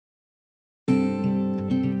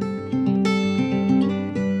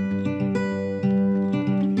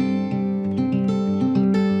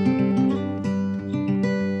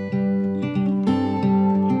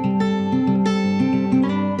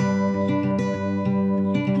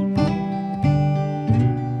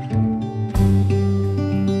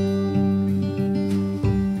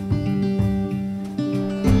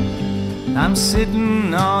I'm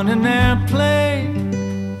sitting on an airplane,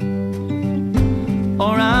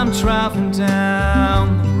 or I'm driving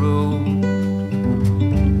down the road.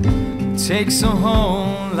 It takes a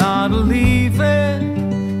whole lot of leaving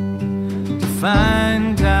to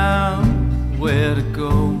find out where to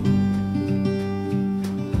go.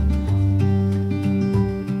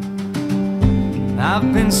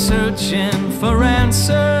 I've been searching for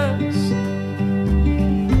answers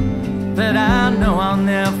that I know I'll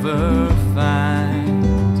never find.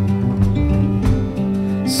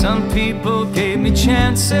 Some people gave me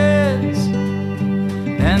chances,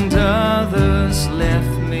 and others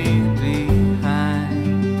left me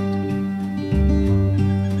behind.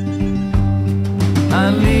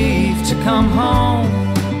 I leave to come home,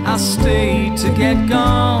 I stay to get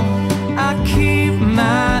gone. I keep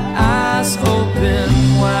my eyes open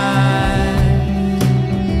wide.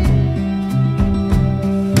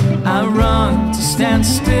 I run to stand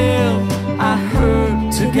still, I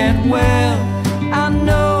hurt to get well. I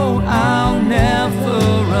know I'll never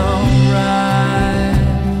run right,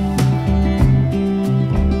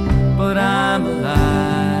 but I'm alive.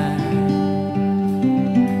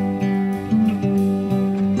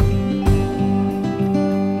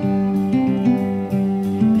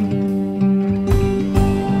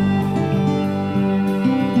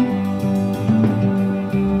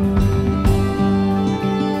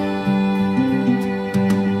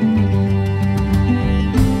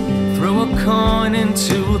 Coin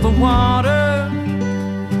into the water,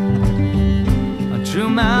 I drew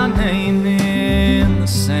my name in the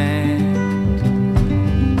sand.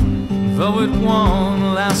 Though it won't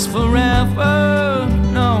last forever,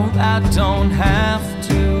 no, that don't have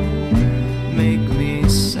to make me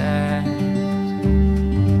sad.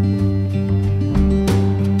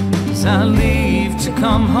 As I leave to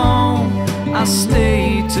come home, I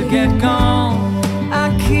stay to get gone. I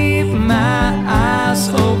keep my eyes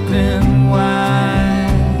open wide.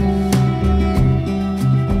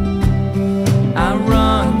 I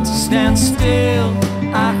run to stand still,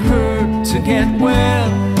 I hurt to get well.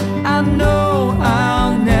 I know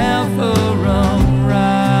I'll never run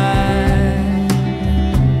right,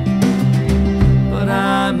 but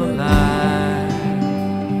I'm alive.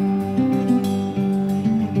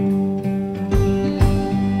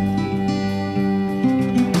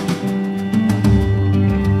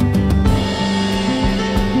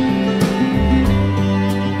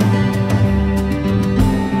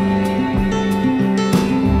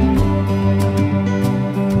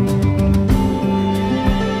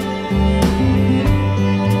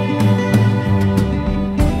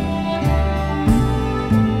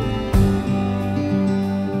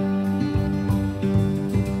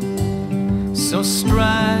 So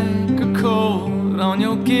strike a chord on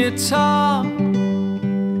your guitar,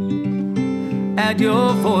 add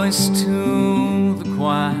your voice to the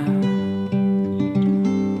choir.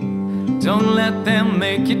 Don't let them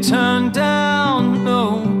make you turn down,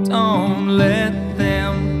 no, don't let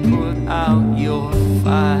them put out your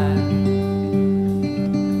fire.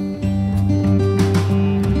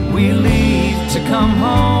 We leave to come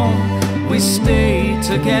home, we stay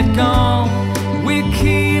to get gone. We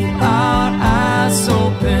keep our eyes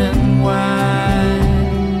open wide.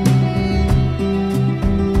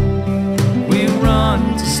 We run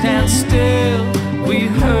to stand still, we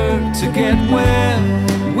hurt to get well.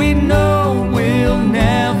 We know we'll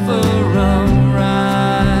never